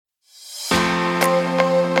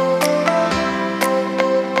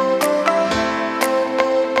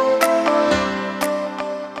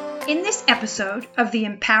episode of the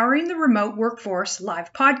Empowering the Remote Workforce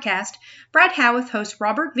live podcast, Brad Howarth hosts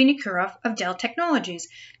Robert Vinokurov of Dell Technologies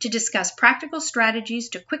to discuss practical strategies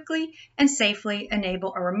to quickly and safely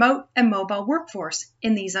enable a remote and mobile workforce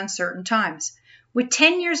in these uncertain times. With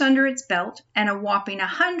 10 years under its belt and a whopping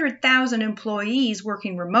 100,000 employees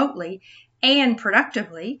working remotely and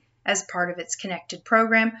productively as part of its connected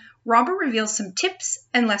program, Robert reveals some tips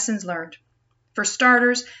and lessons learned. For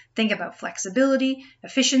starters, think about flexibility,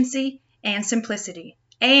 efficiency, and simplicity,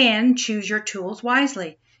 and choose your tools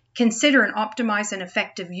wisely. Consider an optimized and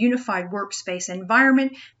effective unified workspace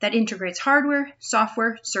environment that integrates hardware,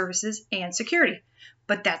 software, services, and security.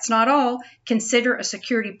 But that's not all. Consider a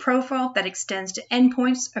security profile that extends to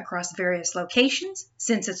endpoints across various locations,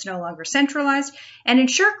 since it's no longer centralized, and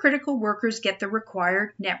ensure critical workers get the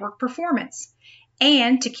required network performance.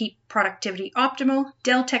 And to keep productivity optimal,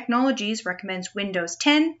 Dell Technologies recommends Windows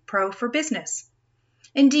 10 Pro for Business.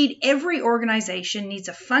 Indeed, every organization needs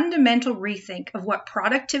a fundamental rethink of what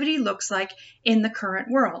productivity looks like in the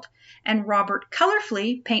current world, and Robert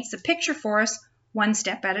colorfully paints the picture for us one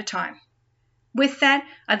step at a time. With that,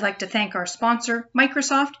 I'd like to thank our sponsor,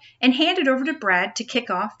 Microsoft, and hand it over to Brad to kick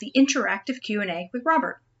off the interactive Q&A with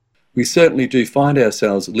Robert. We certainly do find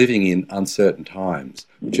ourselves living in uncertain times,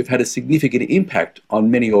 which have had a significant impact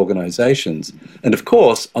on many organisations and, of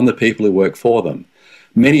course, on the people who work for them,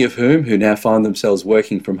 many of whom who now find themselves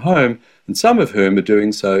working from home and some of whom are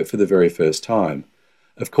doing so for the very first time.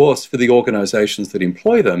 Of course, for the organisations that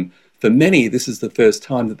employ them, for many this is the first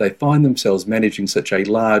time that they find themselves managing such a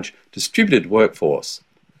large, distributed workforce.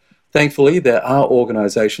 Thankfully, there are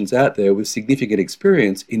organisations out there with significant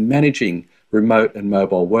experience in managing remote and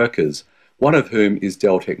mobile workers, one of whom is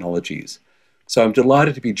Dell Technologies. So I'm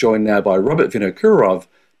delighted to be joined now by Robert Vinokurov,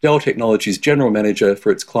 Dell Technologies General Manager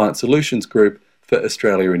for its Client Solutions Group for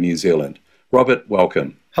Australia and New Zealand. Robert,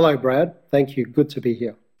 welcome. Hello, Brad. Thank you. Good to be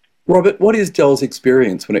here. Robert, what is Dell's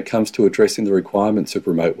experience when it comes to addressing the requirements of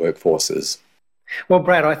remote workforces? Well,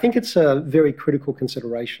 Brad, I think it's a very critical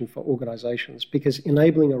consideration for organizations because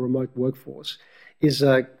enabling a remote workforce is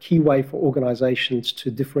a key way for organizations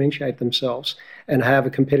to differentiate themselves and have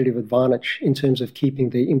a competitive advantage in terms of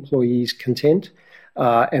keeping the employees content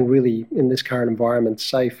and really, in this current environment,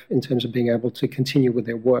 safe in terms of being able to continue with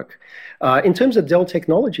their work. In terms of Dell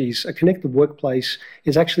Technologies, a connected workplace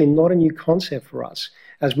is actually not a new concept for us,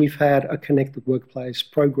 as we've had a connected workplace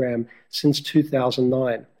program since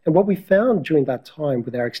 2009. And what we found during that time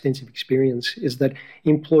with our extensive experience is that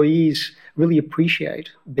employees really appreciate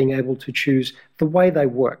being able to choose the way they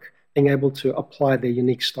work, being able to apply their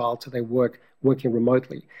unique style to their work, working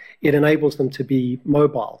remotely. It enables them to be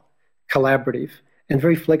mobile, collaborative, and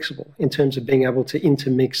very flexible in terms of being able to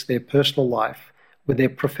intermix their personal life with their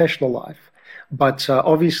professional life. But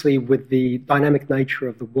obviously, with the dynamic nature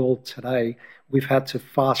of the world today, we've had to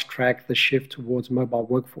fast track the shift towards mobile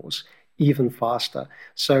workforce even faster.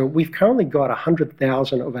 So we've currently got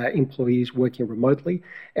 100,000 of our employees working remotely,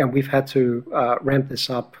 and we've had to ramp this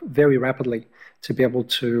up very rapidly to be able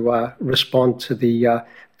to respond to the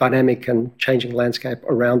dynamic and changing landscape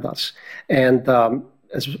around us. And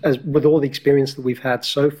as with all the experience that we've had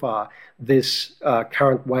so far, this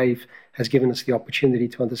current wave has given us the opportunity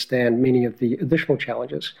to understand many of the additional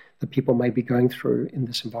challenges that people may be going through in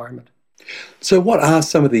this environment. So what are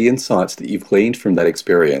some of the insights that you've gleaned from that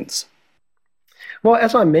experience? Well,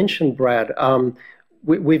 as I mentioned, Brad,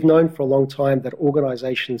 we've known for a long time that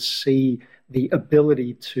organizations see the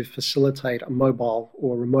ability to facilitate a mobile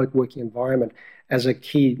or remote working environment as a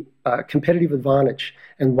key competitive advantage,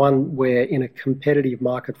 and one where in a competitive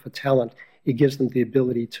market for talent, it gives them the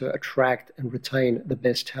ability to attract and retain the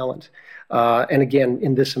best talent. And again,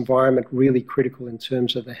 in this environment, really critical in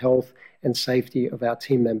terms of the health and safety of our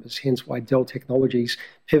team members, hence why Dell Technologies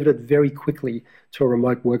pivoted very quickly to a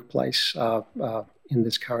remote workplace in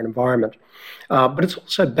this current environment. But it's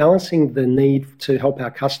also balancing the need to help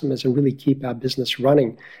our customers and really keep our business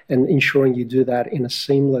running and ensuring you do that in a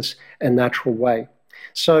seamless and natural way.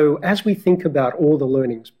 So as we think about all the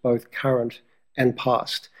learnings, both current and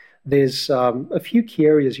past, there's a few key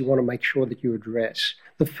areas you want to make sure that you address.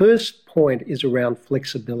 The first point is around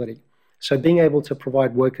flexibility. So being able to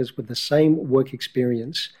provide workers with the same work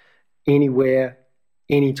experience anywhere,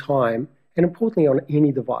 anytime, and importantly on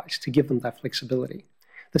any device to give them that flexibility.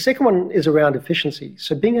 The second one is around efficiency.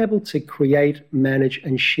 So being able to create, manage,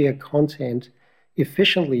 and share content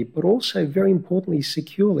efficiently, but also very importantly,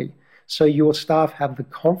 securely. So your staff have the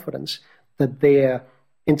confidence that their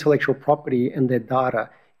intellectual property and their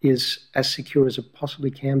data is as secure as it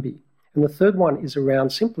possibly can be. And the third one is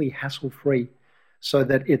around simply hassle-free, so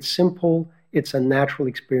that it's simple, it's a natural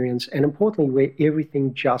experience, and importantly, where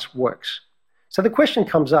everything just works. So the question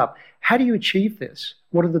comes up, how do you achieve this?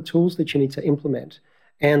 What are the tools that you need to implement?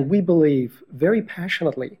 And we believe very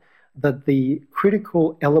passionately that the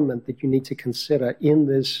critical element that you need to consider in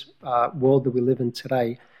this world that we live in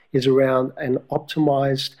today is around an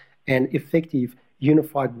optimized and effective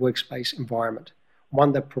unified workspace environment,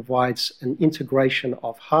 one that provides an integration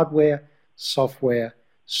of hardware, software,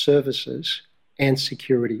 services, and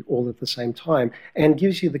security all at the same time, and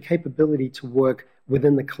gives you the capability to work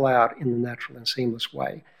within the cloud in a natural and seamless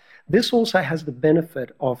way. This also has the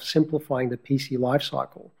benefit of simplifying the PC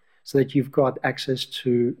lifecycle so that you've got access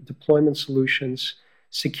to deployment solutions,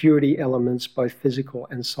 security elements, both physical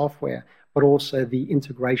and software, but also the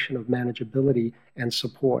integration of manageability and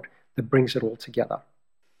support that brings it all together.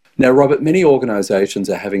 Now, Robert, many organisations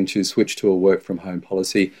are having to switch to a work from home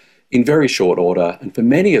policy in very short order, and for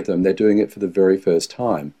many of them, they're doing it for the very first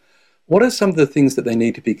time. What are some of the things that they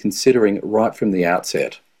need to be considering right from the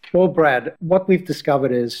outset? Well, Brad, what we've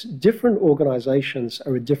discovered is different organisations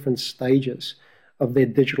are at different stages of their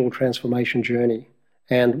digital transformation journey,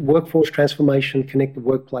 and workforce transformation, connected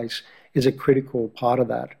workplace is a critical part of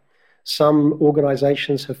that. Some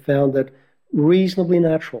organisations have found it reasonably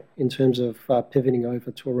natural in terms of pivoting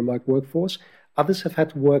over to a remote workforce. Others have had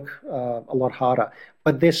to work a lot harder.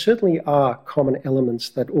 But there certainly are common elements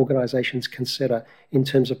that organizations consider in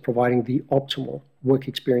terms of providing the optimal work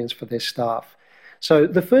experience for their staff. So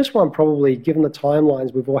the first one, probably, given the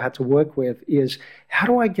timelines we've all had to work with, is how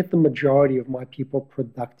do I get the majority of my people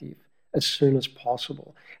productive as soon as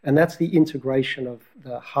possible? And that's the integration of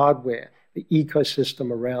the hardware, the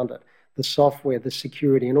ecosystem around it, the software, the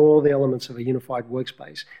security, and all the elements of a unified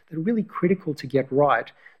workspace that are really critical to get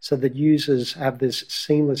right so that users have this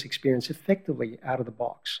seamless experience effectively out of the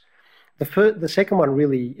box. The second one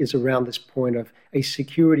really is around this point of a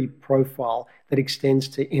security profile that extends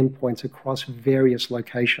to endpoints across various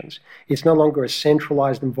locations. It's no longer a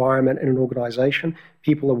centralized environment in an organization.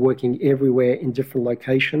 People are working everywhere in different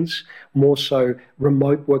locations, more so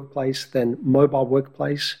remote workplace than mobile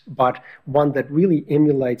workplace, but one that really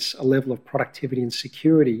emulates a level of productivity and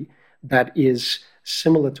security that is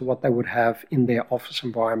similar to what they would have in their office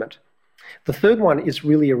environment. The third one is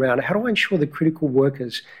really around how do I ensure the critical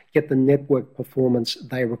workers get the network performance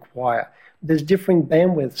they require? There's differing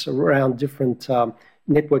bandwidths around different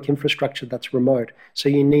network infrastructure that's remote. So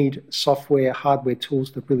you need software, hardware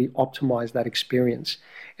tools that really optimize that experience.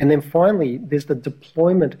 And then finally, there's the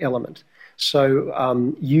deployment element.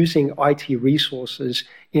 So using IT resources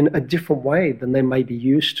in a different way than they may be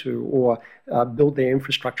used to or build their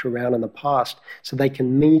infrastructure around in the past so they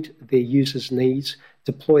can meet their users' needs,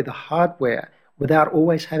 deploy the hardware without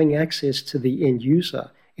always having access to the end user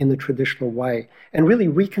in the traditional way. And really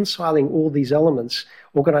reconciling all these elements,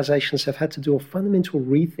 organizations have had to do a fundamental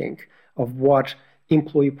rethink of what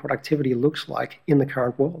employee productivity looks like in the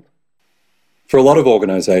current world. For a lot of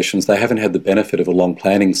organisations, they haven't had the benefit of a long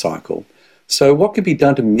planning cycle. So what can be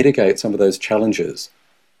done to mitigate some of those challenges?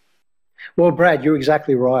 Well, Brad, you're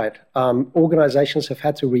exactly right. Organizations have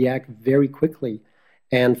had to react very quickly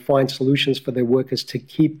and find solutions for their workers to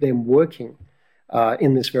keep them working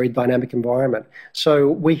in this very dynamic environment. So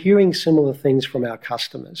we're hearing similar things from our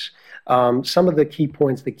customers. Some of the key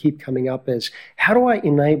points that keep coming up is, how do I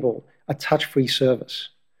enable a touch-free service?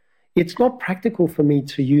 It's not practical for me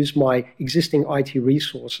to use my existing IT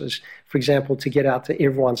resources, for example, to get out to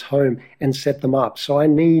everyone's home and set them up. So I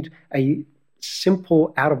need a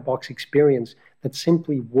simple out-of-box experience that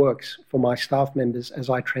simply works for my staff members as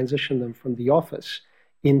I transition them from the office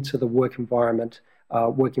into the work environment,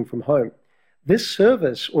 working from home. This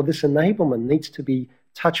service or this enablement needs to be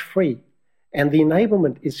touch-free. And the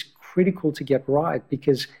enablement is critical to get right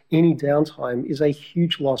because any downtime is a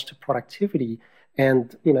huge loss to productivity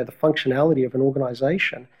and the functionality of an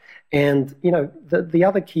organization. And the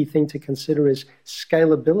other key thing to consider is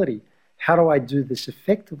scalability. How do I do this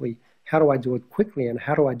effectively? How do I do it quickly? And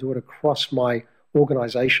how do I do it across my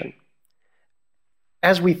organization?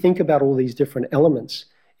 As we think about all these different elements,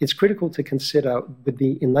 it's critical to consider with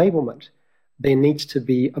the enablement, there needs to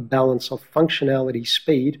be a balance of functionality,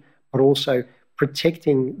 speed, but also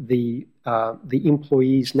protecting the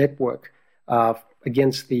employee's network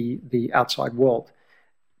against the outside world.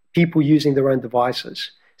 People using their own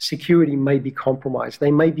devices. Security may be compromised.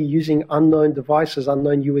 They may be using unknown devices,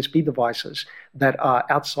 unknown USB devices that are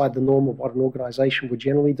outside the norm of what an organization would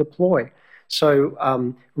generally deploy.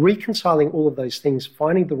 So reconciling all of those things,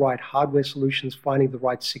 finding the right hardware solutions, finding the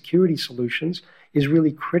right security solutions is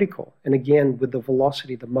really critical. And again, with the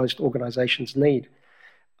velocity that most organizations need.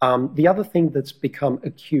 The other thing that's become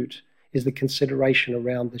acute is the consideration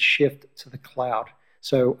around the shift to the cloud.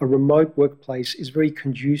 So a remote workplace is very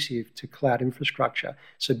conducive to cloud infrastructure.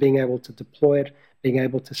 So being able to deploy it, being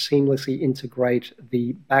able to seamlessly integrate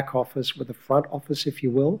the back office with the front office, if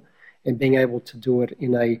you will, and being able to do it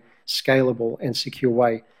in a scalable and secure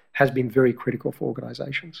way has been very critical for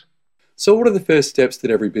organizations. So what are the first steps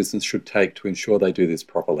that every business should take to ensure they do this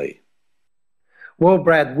properly? Well,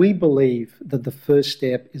 Brad, we believe that the first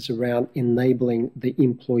step is around enabling the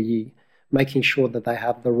employee, making sure that they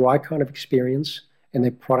have the right kind of experience and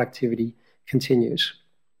their productivity continues.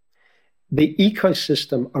 The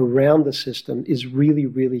ecosystem around the system is really,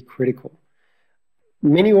 really critical.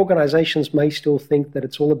 Many organizations may still think that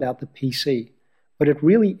it's all about the PC, but it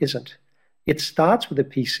really isn't. It starts with the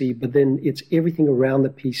PC, but then it's everything around the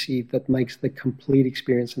PC that makes the complete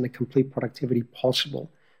experience and the complete productivity possible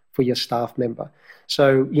for your staff member.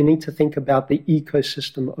 So you need to think about the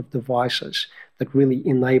ecosystem of devices that really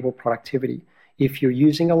enable productivity. If you're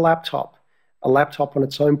using a laptop on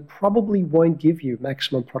its own probably won't give you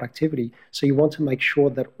maximum productivity. So you want to make sure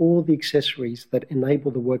that all the accessories that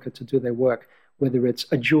enable the worker to do their work, whether it's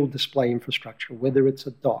a dual display infrastructure, whether it's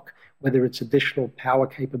a dock, whether it's additional power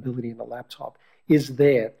capability in the laptop, is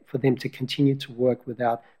there for them to continue to work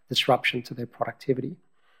without disruption to their productivity.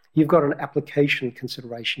 You've got an application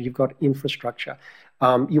consideration. You've got infrastructure.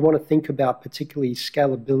 You want to think about particularly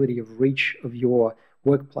scalability of reach of your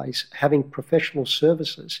workplace, having professional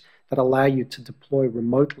services that allow you to deploy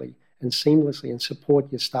remotely and seamlessly and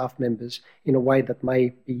support your staff members in a way that may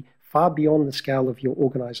be far beyond the scale of your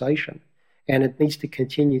organization. And it needs to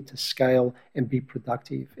continue to scale and be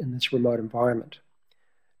productive in this remote environment.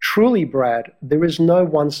 Truly, Brad, there is no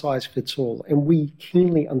one size fits all, and we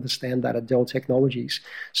keenly understand that at Dell Technologies.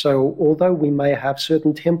 So although we may have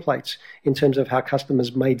certain templates in terms of how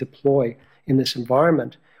customers may deploy in this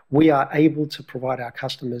environment, we are able to provide our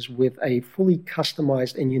customers with a fully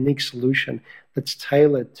customized and unique solution that's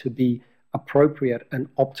tailored to be appropriate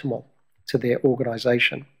and optimal to their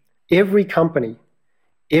organization. Every company,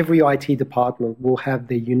 every IT department will have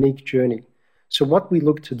their unique journey. So what we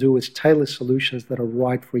look to do is tailor solutions that are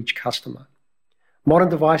right for each customer. Modern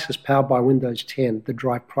devices powered by Windows 10 that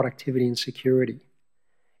drive productivity and security.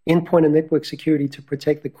 Endpoint and network security to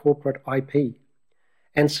protect the corporate IP.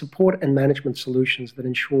 And support and management solutions that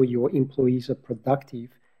ensure your employees are productive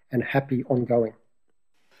and happy ongoing.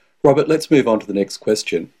 Robert, let's move on to the next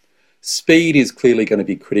question. Speed is clearly going to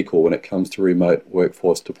be critical when it comes to remote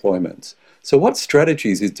workforce deployments. So what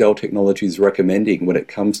strategies is Dell Technologies recommending when it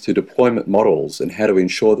comes to deployment models and how to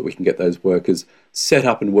ensure that we can get those workers set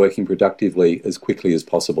up and working productively as quickly as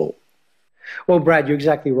possible? Well, Brad, you're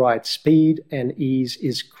exactly right. Speed and ease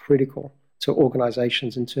is critical to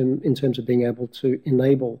organizations in terms of being able to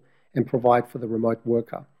enable and provide for the remote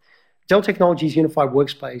worker. Dell Technologies Unified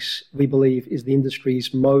Workspace, we believe, is the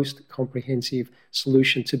industry's most comprehensive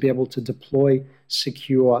solution to be able to deploy,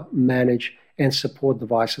 secure, manage, and support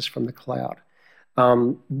devices from the cloud.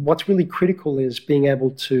 What's really critical is being able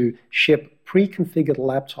to ship pre-configured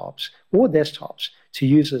laptops or desktops to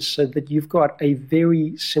users so that you've got a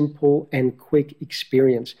very simple and quick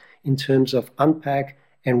experience in terms of unpack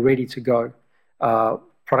and ready to go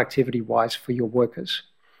productivity-wise for your workers.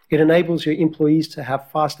 It enables your employees to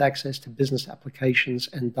have fast access to business applications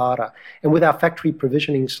and data. And with our factory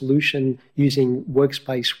provisioning solution using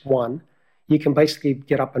Workspace ONE, you can basically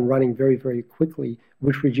get up and running very, very quickly,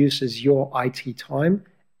 which reduces your IT time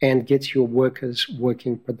and gets your workers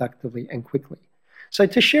working productively and quickly. So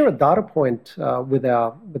to share a data point with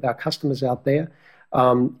our customers out there,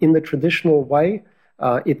 in the traditional way,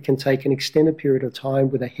 it can take an extended period of time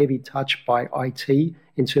with a heavy touch by IT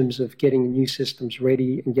in terms of getting new systems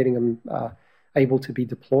ready and getting them able to be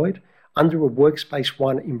deployed. Under a Workspace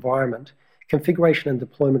ONE environment, configuration and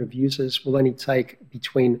deployment of users will only take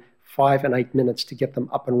between 5 and 8 minutes to get them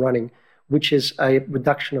up and running, which is a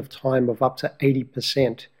reduction of time of up to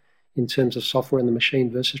 80% in terms of software in the machine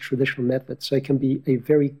versus traditional methods. So it can be a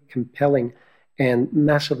very compelling and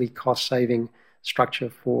massively cost-saving structure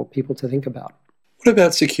for people to think about. What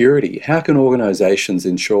about security? How can organizations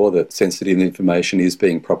ensure that sensitive information is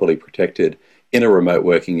being properly protected in a remote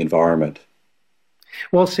working environment?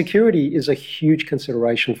 Well, security is a huge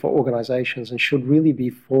consideration for organizations and should really be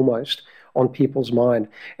foremost on people's mind.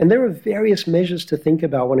 And there are various measures to think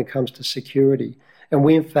about when it comes to security. And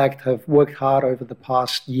we, in fact, have worked hard over the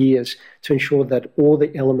past years to ensure that all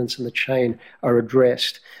the elements in the chain are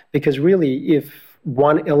addressed. Because really, if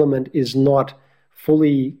one element is not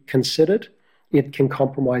fully considered, it can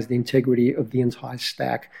compromise the integrity of the entire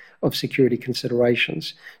stack of security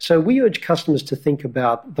considerations. So we urge customers to think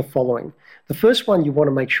about the following. The first one you want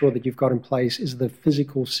to make sure that you've got in place is the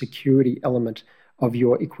physical security element of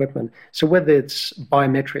your equipment. So whether it's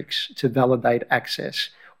biometrics to validate access,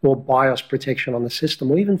 or BIOS protection on the system,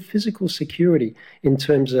 or even physical security in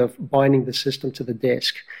terms of binding the system to the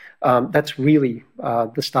desk, that's really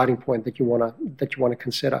the starting point that you want to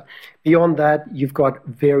consider. Beyond that, you've got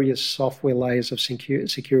various software layers of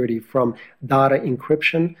security, from data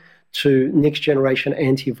encryption to next generation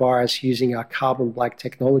antivirus using our carbon black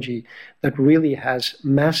technology that really has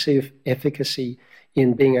massive efficacy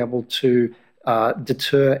in being able to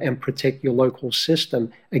deter and protect your local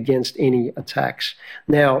system against any attacks.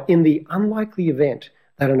 Now, in the unlikely event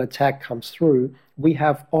that an attack comes through, we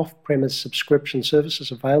have off-premise subscription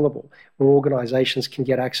services available where organizations can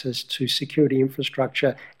get access to security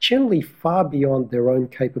infrastructure generally far beyond their own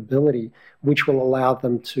capability, which will allow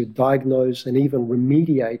them to diagnose and even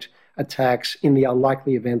remediate attacks in the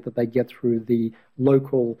unlikely event that they get through the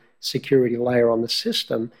local security layer on the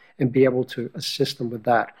system, and be able to assist them with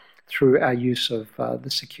that through our use of the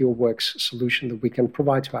SecureWorks solution that we can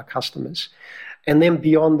provide to our customers. And then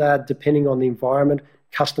beyond that, depending on the environment,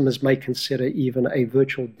 customers may consider even a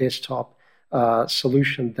virtual desktop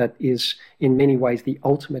solution that is in many ways the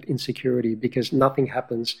ultimate in security, because nothing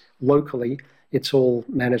happens locally. It's all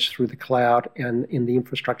managed through the cloud and in the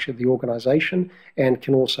infrastructure of the organization, and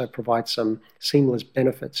can also provide some seamless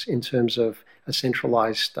benefits in terms of a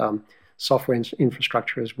centralized software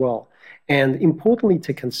infrastructure as well. And importantly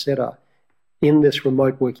to consider, in this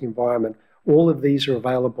remote work environment, all of these are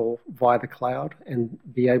available via the cloud and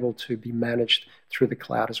be able to be managed through the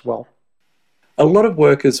cloud as well. A lot of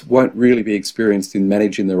workers won't really be experienced in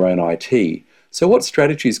managing their own IT. So what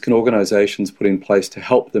strategies can organisations put in place to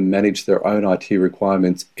help them manage their own IT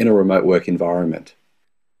requirements in a remote work environment?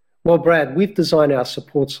 Well, Brad, we've designed our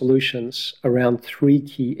support solutions around 3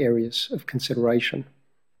 key areas of consideration: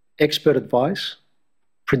 expert advice,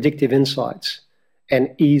 predictive insights,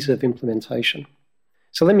 and ease of implementation.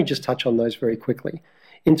 So let me just touch on those very quickly.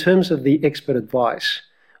 In terms of the expert advice,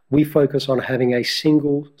 we focus on having a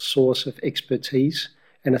single source of expertise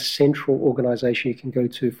and a central organization you can go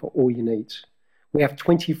to for all your needs. We have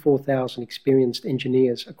 24,000 experienced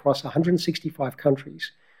engineers across 165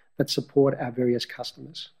 countries that support our various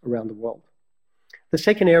customers around the world. The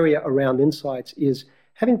second area around insights is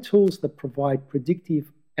having tools that provide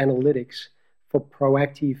predictive analytics for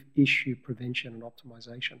proactive issue prevention and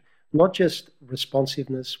optimization. Not just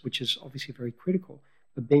responsiveness, which is obviously very critical,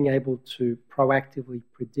 but being able to proactively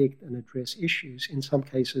predict and address issues, in some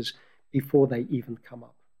cases, before they even come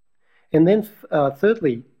up. And then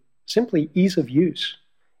thirdly, simply ease of use,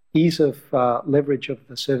 ease of leverage of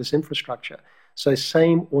the service infrastructure. So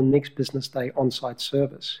same or next business day on-site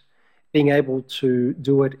service, being able to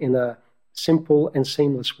do it in a simple and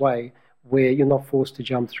seamless way where you're not forced to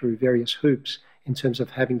jump through various hoops in terms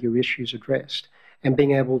of having your issues addressed, and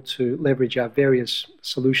being able to leverage our various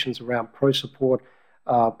solutions around ProSupport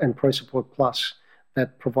and ProSupport Plus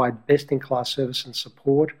that provide best-in-class service and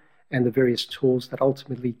support, and the various tools that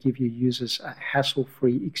ultimately give your users a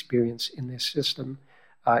hassle-free experience in their system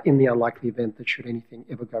in the unlikely event that should anything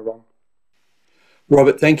ever go wrong.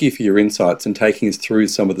 Robert, thank you for your insights and taking us through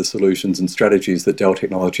some of the solutions and strategies that Dell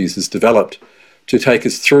Technologies has developed to take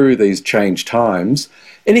us through these changed times.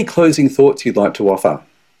 Any closing thoughts you'd like to offer?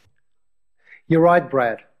 You're right,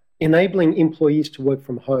 Brad. Enabling employees to work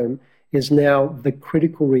from home is now the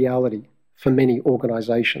critical reality for many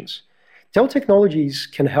organizations. Dell Technologies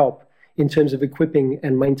can help in terms of equipping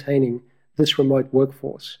and maintaining this remote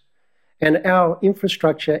workforce. And our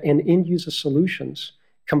infrastructure and end-user solutions,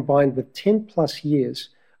 combined with 10 plus years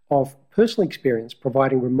of personal experience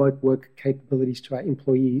providing remote work capabilities to our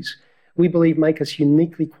employees, we believe make us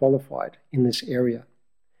uniquely qualified in this area.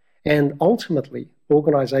 And ultimately,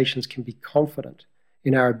 organizations can be confident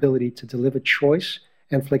in our ability to deliver choice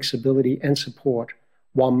and flexibility and support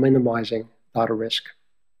while minimizing data risk.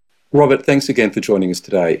 Robert, thanks again for joining us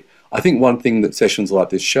today. I think one thing that sessions like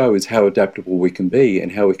this show is how adaptable we can be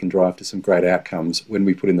and how we can drive to some great outcomes when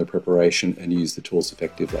we put in the preparation and use the tools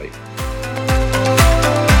effectively.